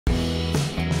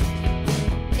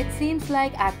It seems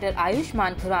like actor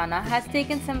Ayushmann Khurrana has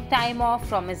taken some time off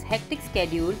from his hectic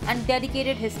schedule and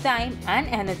dedicated his time and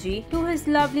energy to his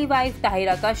lovely wife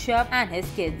Tahira Kashyap and his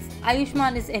kids.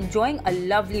 Ayushmann is enjoying a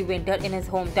lovely winter in his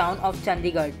hometown of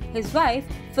Chandigarh. His wife,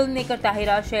 filmmaker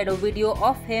Tahira, shared a video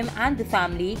of him and the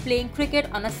family playing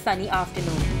cricket on a sunny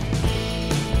afternoon.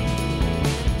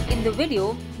 In the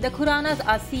video, the Khurranas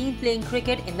are seen playing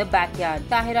cricket in the backyard.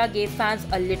 Tahira gave fans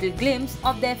a little glimpse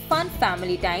of their fun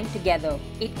family time together.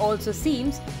 It also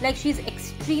seems like she's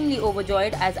extremely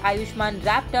overjoyed as Ayushmann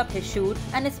wrapped up his shoot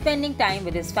and is spending time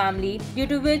with his family, due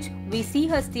to which we see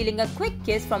her stealing a quick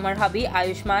kiss from her hubby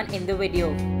Ayushmann in the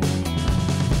video.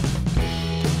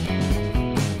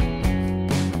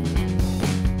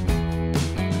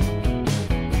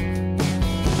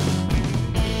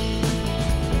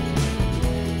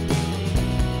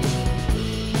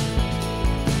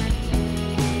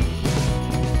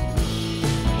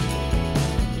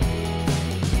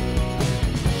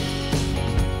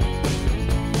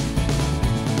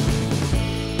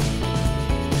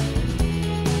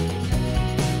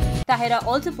 Tahira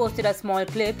also posted a small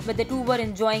clip where the two were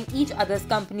enjoying each other's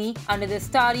company under the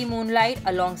starry moonlight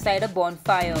alongside a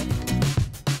bonfire.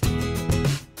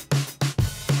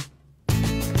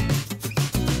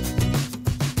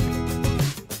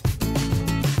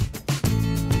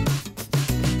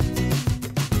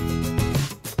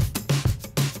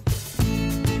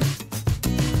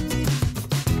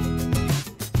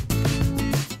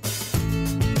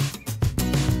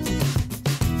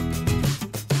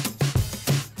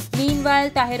 Meanwhile,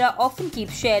 Tahira often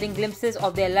keeps sharing glimpses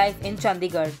of their life in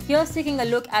Chandigarh. Here's taking a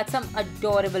look at some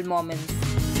adorable moments.